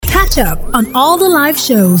Catch up on all the live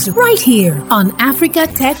shows right here on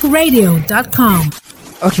africatechradio.com.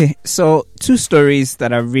 Okay, so two stories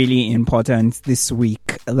that are really important this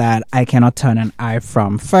week that I cannot turn an eye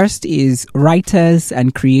from. First is writers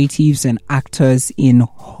and creatives and actors in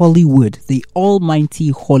Hollywood, the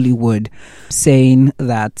almighty Hollywood, saying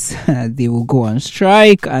that they will go on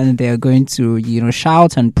strike and they're going to,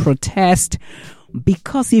 shout and protest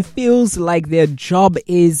because it feels like their job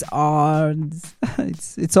is on,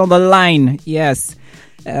 it's on the line. Yes.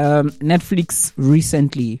 Netflix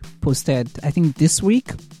recently posted, I think this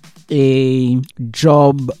week, a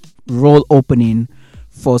job role opening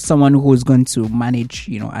for someone who's going to manage,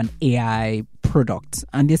 an AI product.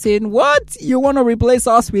 And they're saying, what? You want to replace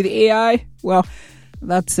us with AI? Well,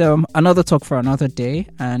 that's another talk for another day.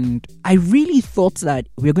 And I really thought that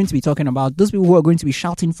we're going to be talking about those people who are going to be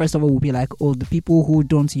shouting. First of all, will be like, oh, the people who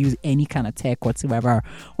don't use any kind of tech whatsoever,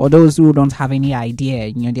 or those who don't have any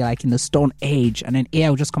idea, they're like in the Stone Age, and then AI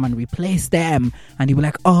will just come and replace them. And they'll be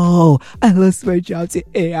like, oh, I lost my job to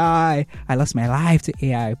AI. I lost my life to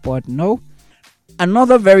AI. But no.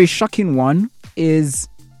 Another very shocking one is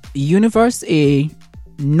Universe, a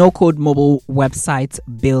no-code mobile website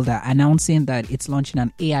builder, announcing that it's launching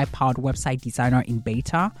an AI-powered website designer in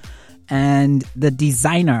beta. And the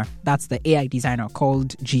designer, that's the AI designer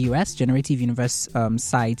called GUS, Generative Universe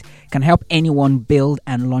site, can help anyone build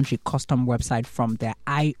and launch a custom website from their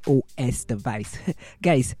iOS device.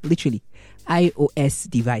 Guys, literally, iOS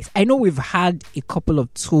device. I know we've had a couple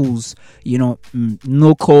of tools, no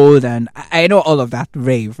code, and I know all of that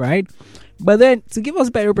rave, right? But then, to give us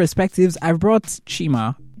better perspectives, I've brought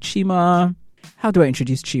Chima. Chima, how do I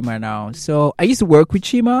introduce Chima now? So, I used to work with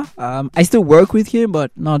Chima. I still work with him, but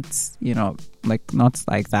not, not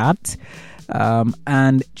like that.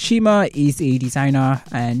 And Chima is a designer,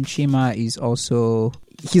 and Chima is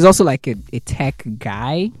he's also like a tech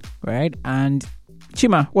guy, right? And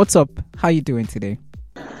Chima, what's up? How you doing today?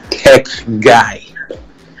 Tech guy.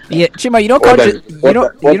 Yeah, Chima,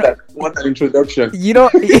 what an introduction.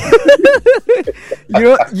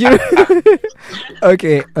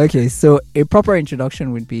 Okay. So a proper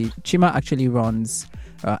introduction would be Chima actually runs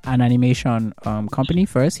an animation company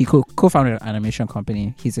first. He co-founded an animation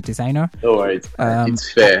company. He's a designer. No worries.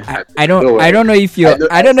 It's fair. I don't know if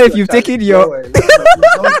you've taken your.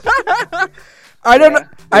 I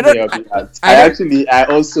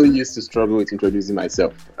also used to struggle with introducing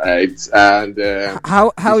myself, right? And the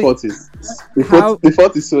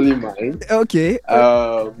fault is solely mine. Okay.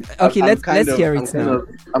 Let's hear it now.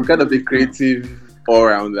 I'm kind of a creative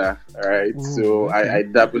all-rounder, right? Ooh, so okay. I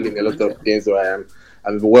dabble in a lot of things, so I'm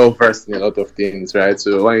well versed in a lot of things, right?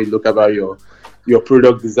 So when you look about your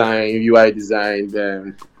product design, UI design,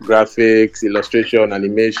 graphics, illustration,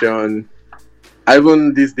 animation.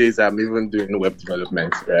 Even these days, I'm even doing web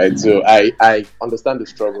development, right? So I understand the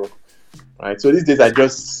struggle, right? So these days, I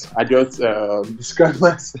just describe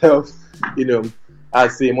myself,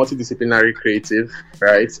 as a multidisciplinary creative,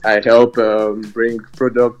 right? I help bring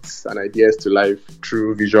products and ideas to life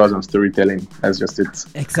through visuals and storytelling. That's just it.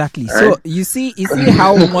 Exactly. Right? So you see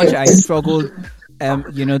how much I struggled,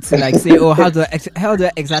 to like say, oh, how do I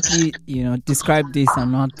exactly, describe this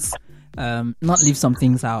and not leave some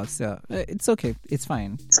things out. So it's okay, it's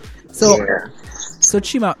fine. So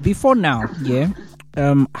Chima, before now,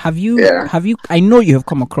 have you I know you have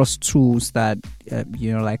come across tools that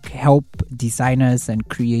like help designers and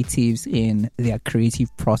creatives in their creative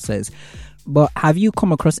process, but have you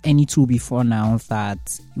come across any tool before now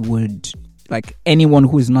that would, like, anyone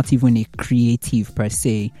who is not even a creative per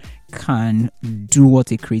se can do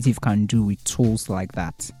what a creative can do with tools like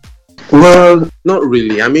that? Well, not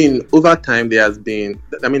really. I mean, over time that's the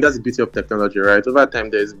beauty of technology, right? Over time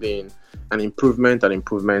there's been an improvement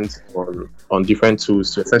on different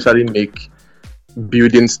tools to essentially make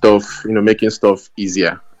building stuff, making stuff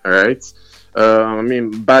easier, all right?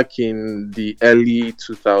 Back in the early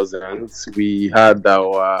 2000s, we had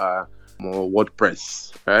our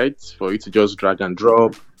WordPress, right? For you to just drag and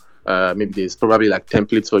drop. Maybe there's probably like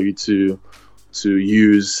templates for you to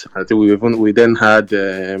use. I think we then had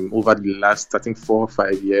over the last, I think, 4 or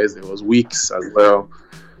 5 years, there was Wix as well.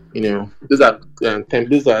 Those are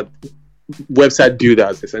website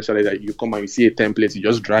builders essentially, that you come and you see a template, you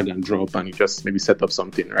just drag and drop and you just maybe set up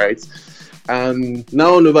something, right? And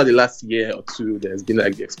now over the last year or two, there's been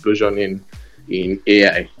like the explosion in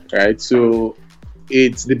AI, right? So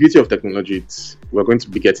it's the beauty of technology. We're going to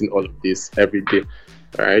be getting all of this every day,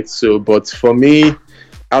 right? So, but for me,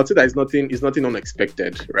 I would say that it's nothing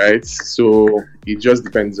unexpected, right? So it just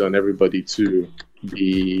depends on everybody to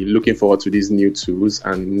be looking forward to these new tools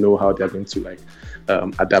and know how they're going to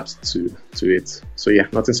adapt to it. So yeah,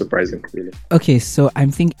 nothing surprising really. Okay, so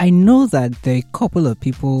I know that there are a couple of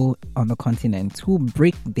people on the continent who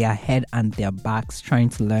break their head and their backs trying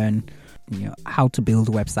to learn how to build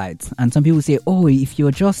websites. And some people say, oh, if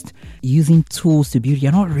you're just using tools to build,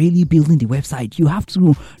 you're not really building the website. You have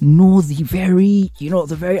to know the very,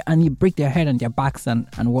 and you break their head and their backs and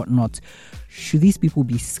whatnot. Should these people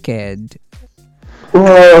be scared?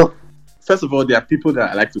 Well, first of all, there are people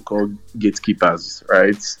that I like to call gatekeepers,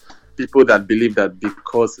 right? People that believe that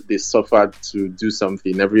because they suffered to do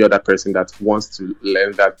something, every other person that wants to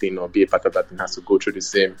learn that thing or be a part of that thing has to go through the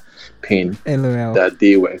same pain LOL. that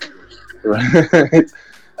they went through. Right,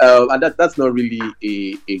 and that's not really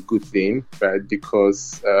a good thing, right?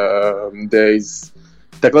 Because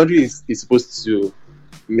technology is supposed to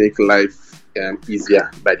make life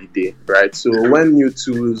easier by the day, right? So when new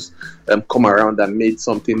tools come around and made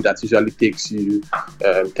something that usually takes you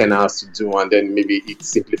 10 hours to do, and then maybe it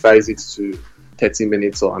simplifies it to 30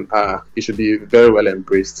 minutes or an hour, it should be very well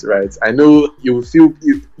embraced, right? I know you will feel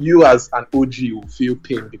you as an OG will feel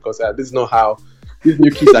pain because this is not how these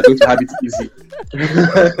new kids are going to have it easy.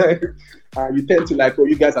 You tend to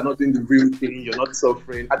you guys are not doing the real thing, you're not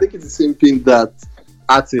suffering. I think it's the same thing that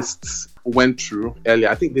artists went through earlier.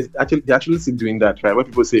 I think they're actually still doing that, right? When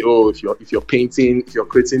people say, oh, if you're painting, if you're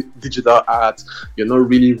creating digital art, you're not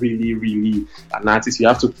really, really, really an artist. You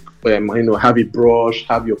have to have a brush,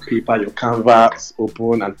 have your paper, your canvas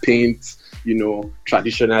open and paint,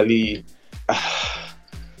 traditionally.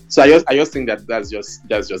 So I just think that that's just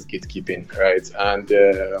gatekeeping, right? And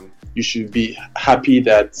you should be happy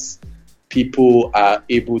that people are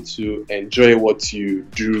able to enjoy what you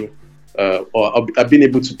do, or are being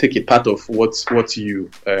able to take a part of what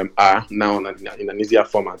you are now in an easier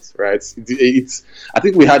format, right? I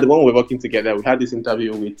think when we were working together, we had this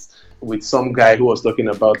interview with some guy who was talking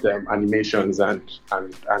about animations and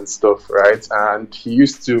stuff, right? And we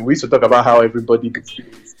used to talk about how everybody these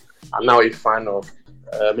days are now a fan of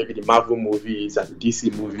maybe the Marvel movies and the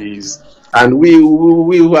DC movies, and we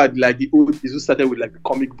who had the old who started with the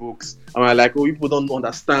comic books, and we're like, oh, people don't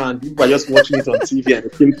understand, people are just watching it on TV and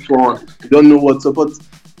it seems fun, you don't know what's up. But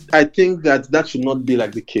I think that should not be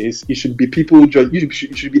the case. It should be people you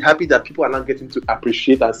should be happy that people are now getting to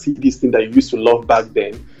appreciate and see this thing that you used to love back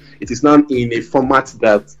then. It is now in a format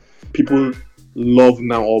that people love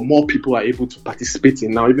now, or more people are able to participate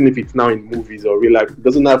in now, even if it's now in movies or real life. It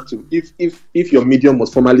doesn't have to. If your medium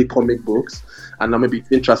was formerly comic books and now maybe it's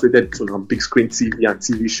been translated to big screen TV and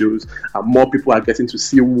TV shows, and more people are getting to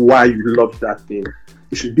see why you love that thing,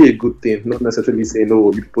 it should be a good thing, not necessarily saying,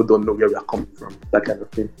 oh, you people don't know where we are coming from, that kind of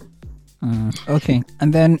thing. Okay.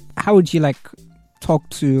 And then how would you talk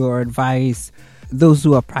to or advise those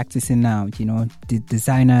who are practicing now, the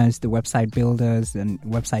designers, the website builders and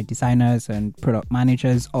website designers and product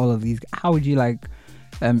managers, all of these? How would you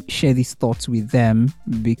share these thoughts with them?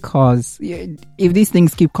 Because if these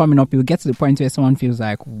things keep coming up, you'll get to the point where someone feels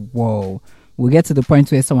like, whoa. We'll get to the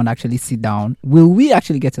point where someone actually sit down. Will we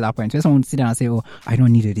actually get to that point where someone sit down and say, oh, I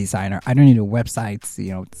don't need a designer, I don't need a website,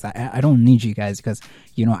 I don't need you guys because,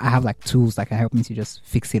 I have tools that can help me to just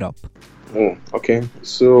fix it up? Oh, okay.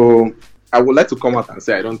 So I would like to come out and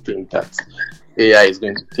say I don't think that AI is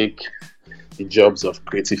going to take the jobs of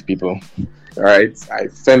creative people. All right, I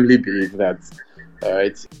firmly believe that. All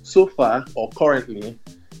right, so far or currently,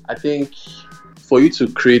 I think for you to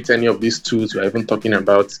create any of these tools we're even talking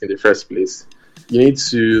about in the first place, you need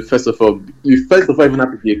to first of all even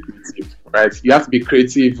have to be a creative, right? You have to be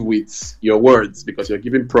creative with your words because you're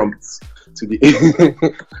giving prompts to the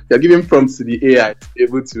AI to be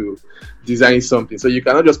able to design something. So you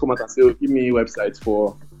cannot just come out and say, oh, give me a website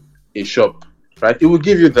for a shop, right? It will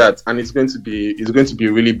give you that, and it's going to be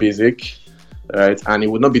really basic, right? And it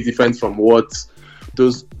will not be different from what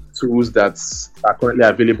those tools that are currently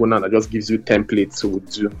available now that just gives you templates would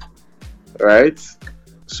do, right?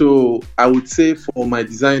 So I would say for my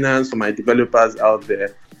designers, for my developers out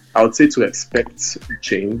there, I would say to expect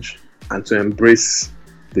change and to embrace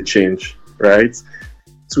the change, right?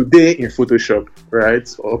 Today in Photoshop, right?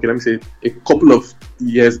 Okay, let me say a couple of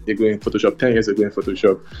years ago in Photoshop, 10 years ago in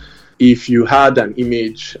Photoshop, if you had an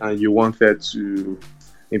image and you wanted to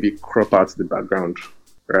maybe crop out the background,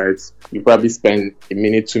 right? You probably spend a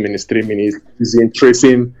minute, 2 minutes, 3 minutes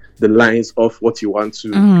tracing the lines of what you want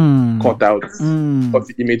to cut out of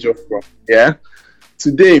the image of from. Yeah.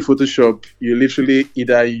 Today in Photoshop, you literally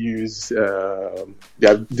either use there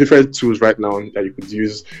are different tools right now that you could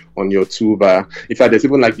use on your toolbar. In fact, there's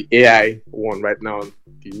even the AI one right now,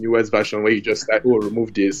 the newest version where you just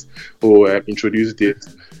remove this or introduce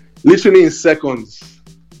this. literally in seconds,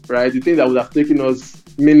 right? The thing that would have taken us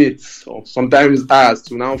minutes or sometimes hours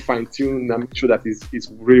to now fine tune and make sure that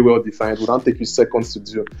it's really well defined will now take you seconds to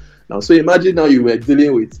do. Now, so imagine now you were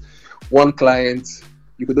dealing with one client,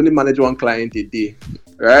 you could only manage one client a day,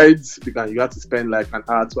 right? Because you have to spend like an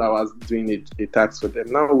hour, 2 hours doing a task for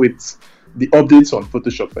them. Now with the updates on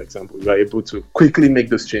Photoshop, for example, you are able to quickly make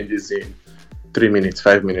those changes in 3 minutes,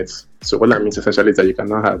 5 minutes. So what that means essentially is that you can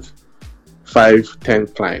now have 5, 10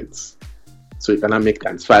 clients. So you can now make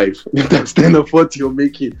times 5, times 10 of what you're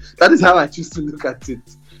making. That is how I choose to look at it,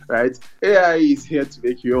 right? AI is here to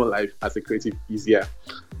make your life as a creative easier,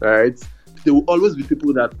 right? There will always be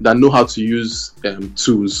people that know how to use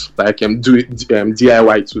tools, like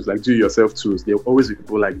DIY tools, like do-it-yourself tools. There will always be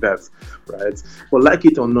people like that, right? But like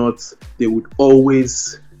it or not, there would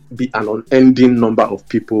always be an unending number of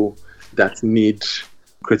people that need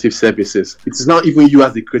creative services. It is not even you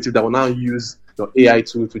as the creative that will now use your AI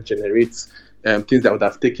tool to generate things that would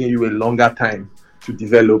have taken you a longer time to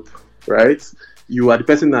develop, right? You are the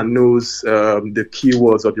person that knows the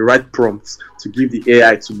keywords or the right prompts to give the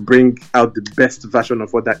AI to bring out the best version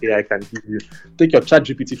of what that AI can give you. Take your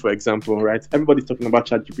ChatGPT, for example, right? Everybody's talking about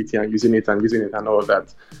ChatGPT and using it and all of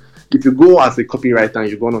that. If you go as a copywriter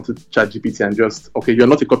and you go on to ChatGPT and you're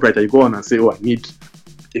not a copywriter, you go on and say, I need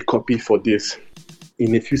a copy for this.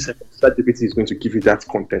 In a few seconds, ChatGPT is going to give you that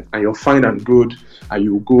content and you're fine and good, and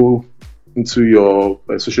you go into your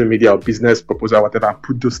social media or business proposal, whatever,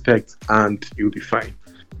 put those texts and you'll be fine.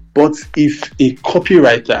 But if a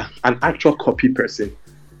copywriter, an actual copy person,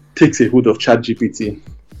 takes a hold of ChatGPT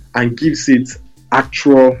and gives it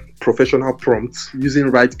actual professional prompts using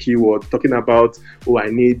right keywords, talking about, I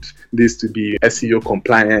need this to be SEO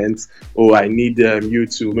compliant, I need you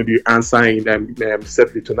to maybe answer in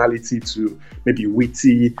set the tonality to maybe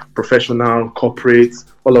witty, professional, corporate,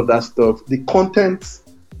 all of that stuff. The content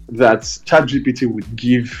that ChatGPT would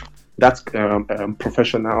give that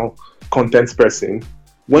professional content person,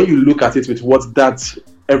 when you look at it with what that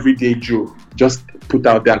everyday Joe just put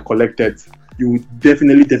out there and collected, you would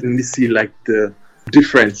definitely see like the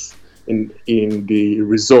difference in the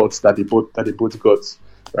results that they both got,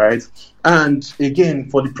 right? And again,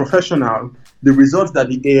 for the professional, the results that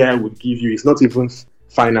the AI would give you is not even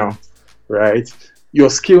final, right? Your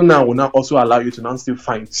skill now will now also allow you to now still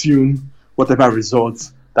fine tune whatever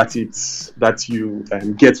results that you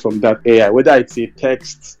get from that AI, whether it's a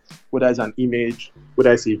text, whether it's an image,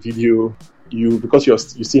 whether it's a video. Because you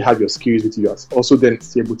still have your skills with you, are also then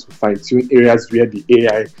able to fine tune areas where the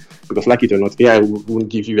AI, because like it or not, AI won't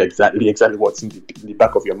give you exactly what's in the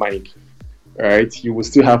back of your mind, right? You will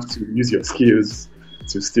still have to use your skills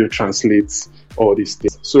to still translate all these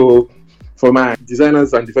things. So for my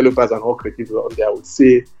designers and developers and all creatives out there, I would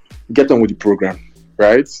say get on with the program,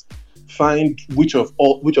 right? Find which of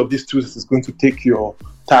these tools is going to take your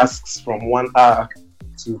tasks from 1 hour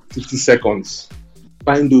to 50 seconds.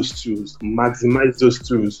 Find those tools, maximize those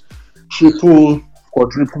tools, triple,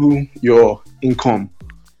 quadruple your income,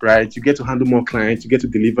 right? You get to handle more clients, you get to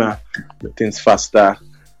deliver things faster,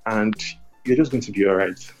 and you're just going to be all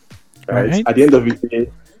right. At the end of the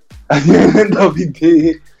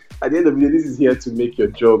day, this is here to make your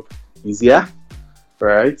job easier,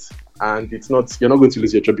 right? And you're not going to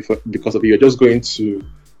lose your job because of it. You're just going to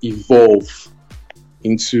evolve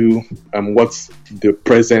into what the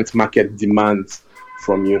present market demands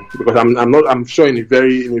from you. Because I'm sure in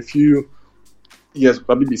a few years we'll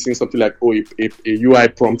probably be seeing something like a UI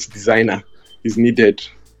prompt designer is needed.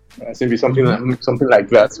 Maybe something like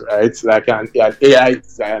that, right? Like an AI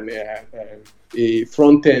designer, a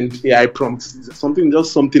front end AI prompt, something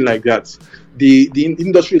like that. The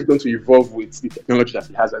industry is going to evolve with the technology that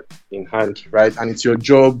it has in hand, right? And it's your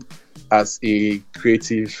job as a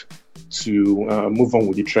creative to move on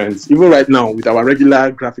with the trends. Even right now, with our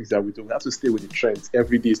regular graphics that we do, we have to stay with the trends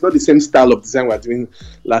every day. It's not the same style of design we were doing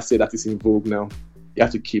last year that is in vogue now. You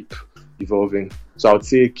have to keep evolving. So I would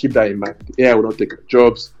say keep that in mind. The AI will not take your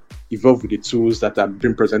jobs. Evolve with the tools that are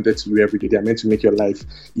being presented to you every day. They are meant to make your life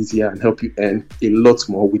easier and help you earn a lot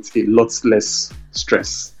more with a lot less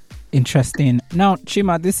stress. Interesting. Now,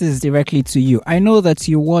 Chima, this is directly to you. I know that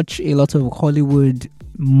you watch a lot of Hollywood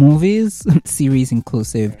movies, series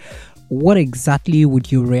inclusive. What exactly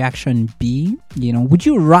would your reaction be? Would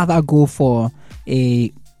you rather go for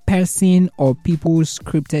a person or people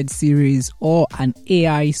scripted series or an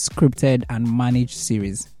AI scripted and managed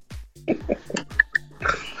series?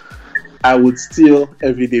 I would still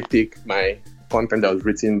every day take my content that was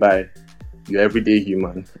written by your everyday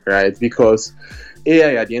human, right? Because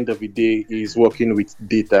AI at the end of the day is working with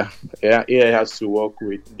data. AI has to work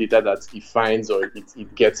with data that it finds or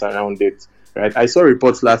it gets around it. right? I saw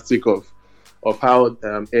reports last week of how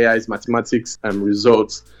AI's mathematics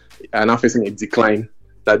results are now facing a decline.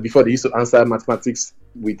 That before they used to answer mathematics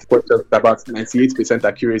with questions about 98%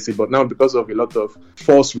 accuracy, but now because of a lot of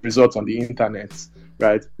false results on the internet,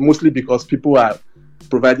 right? Mostly because people are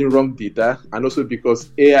providing wrong data, and also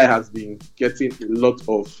because AI has been getting a lot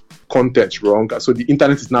of content wrong. So the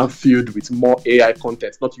internet is now filled with more AI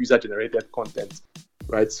content, not user-generated content,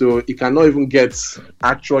 right? So it cannot even get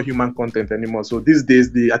actual human content anymore. So these days,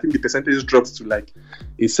 I think the percentage drops to like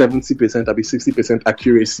a 70%, or 60%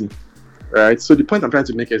 accuracy, right? So the point I'm trying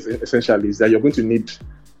to make is essentially is that you're going to need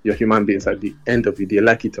your human beings at the end of the day,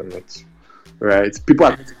 like it or not, right? People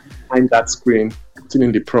are going to be behind that screen, putting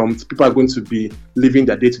in the prompts. People are going to be living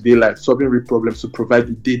their day-to-day life, solving real problems to provide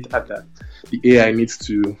the data that the AI needs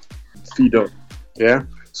to feed on. Yeah.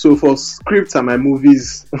 So for scripts and my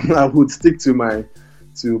movies, I would stick to my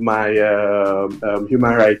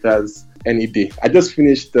human writers any day. I just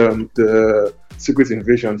finished the Secret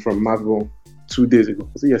Invasion from Marvel 2 days ago.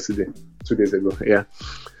 Was it yesterday? 2 days ago. Yeah.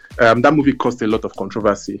 That movie caused a lot of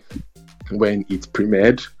controversy when it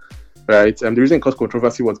premiered, right? The reason it caused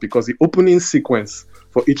controversy was because the opening sequence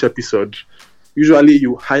for each episode, usually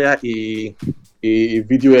you hire a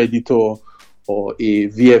video editor or a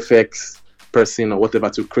VFX person or whatever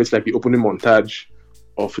to create like the opening montage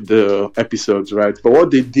of the episodes, right? But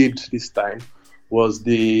what they did this time was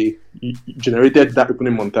they generated that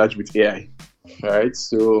opening montage with AI. Right,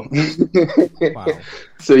 so Wow.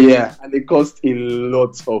 So yeah, and it caused a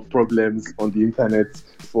lot of problems on the internet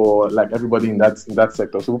for like everybody in that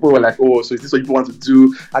sector. So people were like, "Oh, so is this what people want to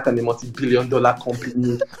do? How can a multi-billion-dollar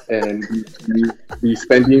company and be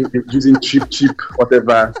spending using cheap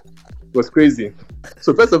whatever?" It was crazy.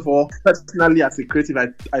 So first of all, personally as a creative,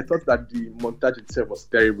 I thought that the montage itself was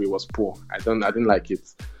terrible. It was poor. I didn't like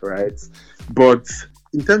it, right? But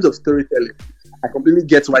in terms of storytelling, I completely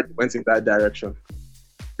get why they went in that direction.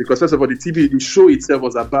 Because first of all, the show itself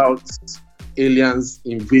was about aliens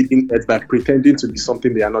invading Earth by pretending to be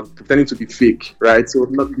something they are not, pretending to be fake, right? So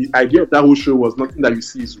the idea of that whole show was nothing that you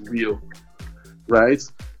see is real, right?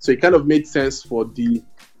 So it kind of made sense for the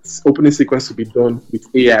opening sequence to be done with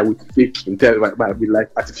AI, with fake intelligence, with like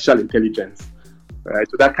artificial intelligence, right?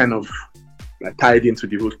 So that kind of like tied into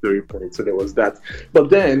the whole story point. So there was that. But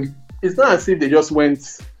then it's not as if they just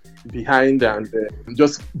went behind and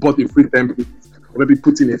just bought a free template or maybe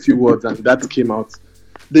put in a few words and that came out.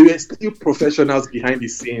 There were still professionals behind the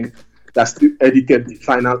scene that still edited the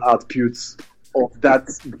final outputs of that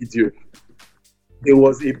video. There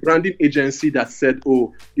was a branding agency that said,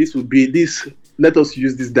 "Oh, this will be this, let us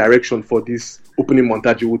use this direction for this opening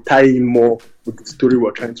montage. It will tie in more with the story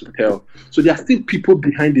we're trying to tell." So there are still people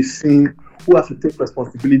behind the scene who have to take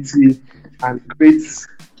responsibility and create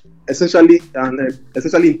essentially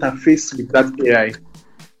interface with that AI,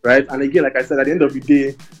 right? And again, like I said, at the end of the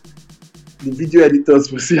day, the video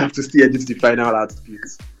editors will still have to edit the final output,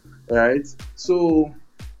 right? So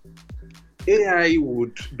AI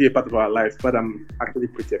would be a part of our life, but I'm actually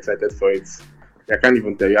pretty excited for it. I can't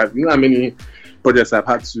even tell you. You know how many projects I've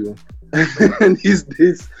had to these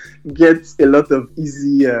days get a lot of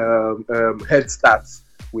easy head starts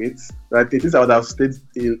with, right? Things I would have stayed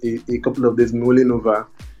a couple of days mulling over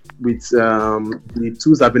with the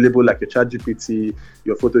tools available like your ChatGPT,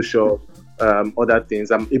 your Photoshop, other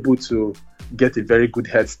things. I'm able to get a very good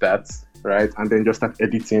head start, right? And then just start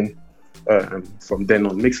editing from then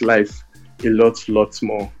on. Makes life a lot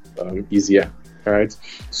more easier, right?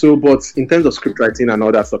 So, but in terms of script writing and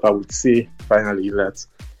all that stuff, I would say finally that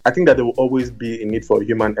I think that there will always be a need for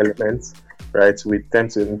human elements, right? In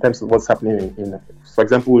terms of what's happening in for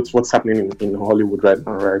example, it's what's happening in Hollywood right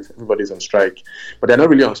now, right? Everybody's on strike, but they're not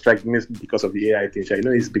really on strike because of the AI thing. You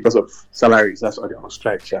know, it's because of salaries. That's why they're on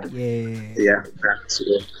strike. Yeah. So,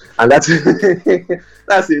 and that's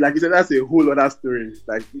that's it. Like you said, that's a whole other story.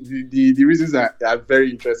 Like the reasons are very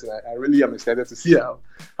interesting. I really am excited to see how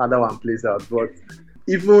that one plays out. But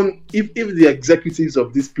even if the executives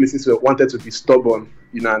of these places wanted to be stubborn,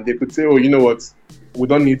 you know, and they could say, "Oh, you know what? We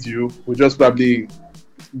don't need you. We'll just probably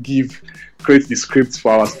create the scripts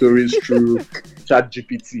for our stories through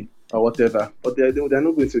ChatGPT or whatever." But they're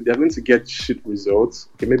not going to. They're going to get shit results.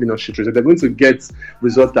 Okay, maybe not shit results. They're going to get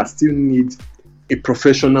results that still need a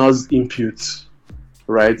professional's input,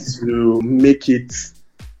 right, to make it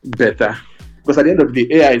better. Because at the end of the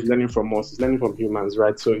day, AI is learning from us. It's learning from humans,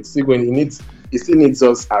 right? So it's still going. It still needs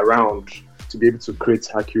us around to be able to create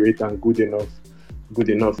accurate and good enough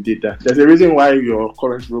data. There's a reason why your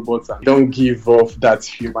current robots don't give off that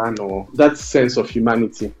human or that sense of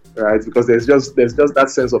humanity, right? Because there's just that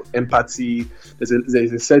sense of empathy. There's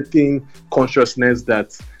a certain consciousness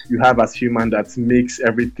that you have as human that makes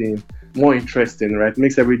everything more interesting, right?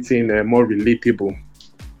 Makes everything more relatable,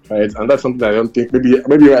 right? And that's something I don't think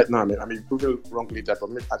maybe right now. I mean, proven wrong later, but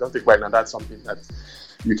I don't think right now that's something that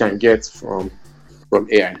you can get from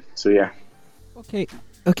AI. So yeah. Okay.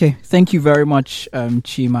 Thank you very much,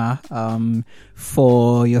 Chima,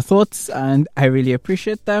 for your thoughts, and I really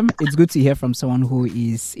appreciate them. It's good to hear from someone who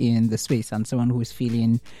is in the space and someone who is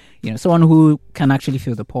feeling, someone who can actually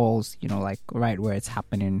feel the pulse, like right where it's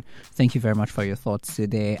happening. Thank you very much for your thoughts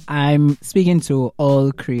today. I'm speaking to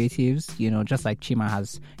all creatives, just like Chima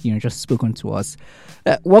has, just spoken to us.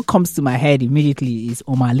 What comes to my head immediately is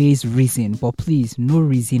Omale's reason, but please, no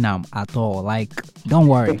reason at all. Like, don't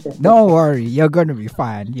worry. You're going to be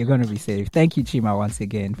fine. You're going to be safe. Thank you, Chima, once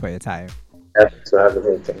again for your time. Happy to have the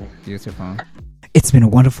whole thing. Beautiful. It's been a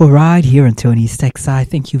wonderful ride here on Tony's Tech Side.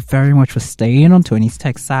 Thank you very much for staying on Tony's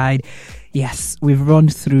Tech Side. Yes, we've run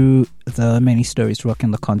through the many stories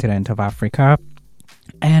rocking the continent of Africa.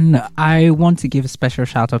 And I want to give a special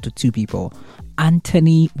shout out to two people,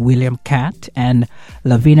 Anthony William Catt and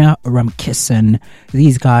Lavina Ramkisson.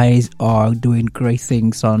 These guys are doing great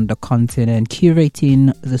things on the continent,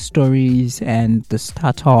 curating the stories and the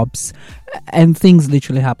startups and things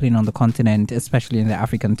literally happening on the continent, especially in the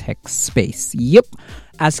African tech space. Yep.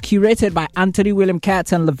 As curated by Anthony William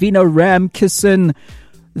Catt and Lavina Ramkisson,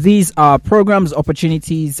 these are programs,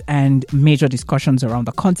 opportunities, and major discussions around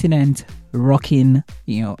the continent, rocking,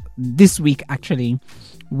 this week, actually.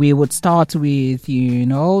 We would start with,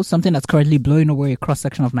 something that's currently blowing away a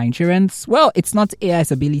cross-section of Nigerians. Well, it's not AI's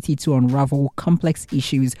ability to unravel complex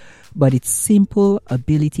issues, but its simple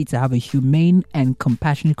ability to have a humane and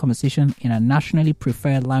compassionate conversation in a nationally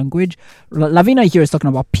preferred language. Lavina here is talking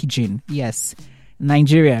about pidgin. Yes.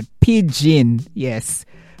 Nigerian. Pidgin. Yes.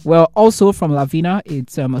 Well, also from Lavina,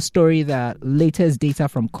 it's a story that latest data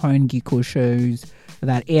from CoinGecko shows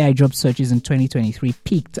that AI job searches in 2023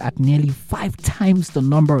 peaked at nearly 5 times the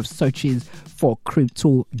number of searches for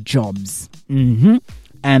crypto jobs. And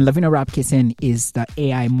Lavina Ramkisson is the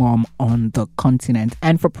AI mom on the continent.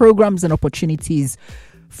 And for programs and opportunities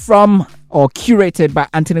from or curated by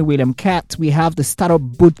Anthony William Catt, we have the Startup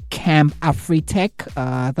Bootcamp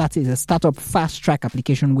AfriTech. That is a startup fast track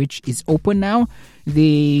application which is open now.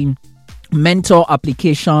 The mentor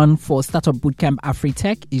application for Startup Bootcamp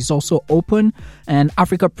AfriTech is also open, and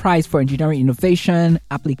Africa Prize for Engineering Innovation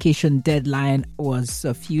application deadline was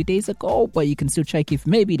a few days ago, but you can still check if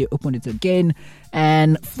maybe they opened it again.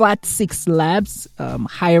 And Flat 6 Labs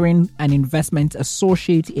hiring an investment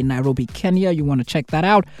associate in Nairobi, Kenya. You want to check that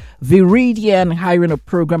out. Viridian hiring a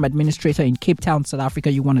program administrator in Cape Town, South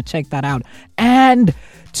Africa. You want to check that out. And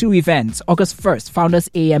 2 events. August 1st, Founders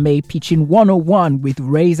AMA Pitching 101 with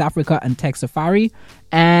Raise Africa and Tech Safari.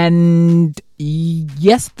 And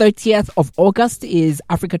yes, 30th of August is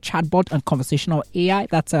Africa Chatbot and Conversational AI.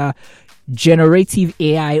 That's a generative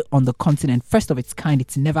AI on the continent. First of its kind.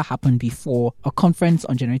 It's never happened before. A conference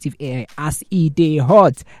on generative AI as e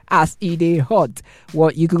hot.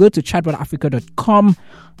 Well, you could go to chatbotafrica.com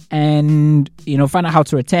and find out how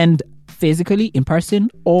to attend physically, in person,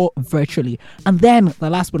 or virtually. And then the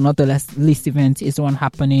last but not the least event is the one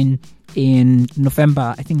happening in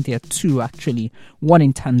November. I think there are 2 actually. One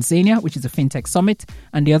in Tanzania, which is a FinTech Summit,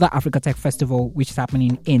 and the other Africa Tech Festival, which is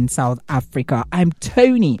happening in South Africa. I'm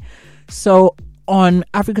Tony. So on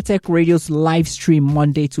Africa Tech Radio's live stream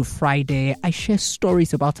Monday to Friday, I share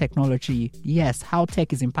stories about technology. Yes, how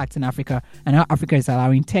tech is impacting Africa and how Africa is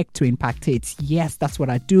allowing tech to impact it. Yes, that's what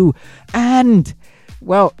I do. And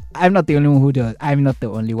well, I'm not the only one who does. I'm not the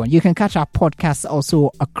only one. You can catch our podcast also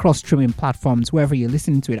across streaming platforms, wherever you're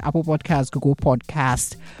listening to it. Apple Podcasts, Google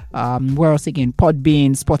Podcasts, where else again?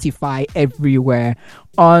 Podbean, Spotify, everywhere.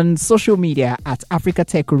 On social media at Africa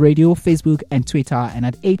Tech Radio, Facebook and Twitter, and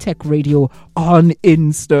at ATech Radio on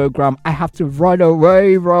Instagram. I have to run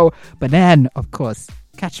away, bro. But then, of course,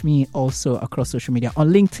 catch me also across social media.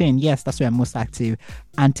 On LinkedIn, yes, that's where I'm most active.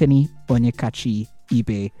 Anthony Onyekachi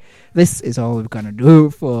eBay. This is all we're gonna do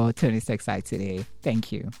for Tony's Tech Side today.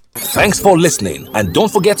 Thank you. Thanks for listening, and don't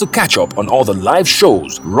forget to catch up on all the live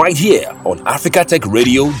shows right here on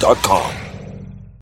africatechradio.com.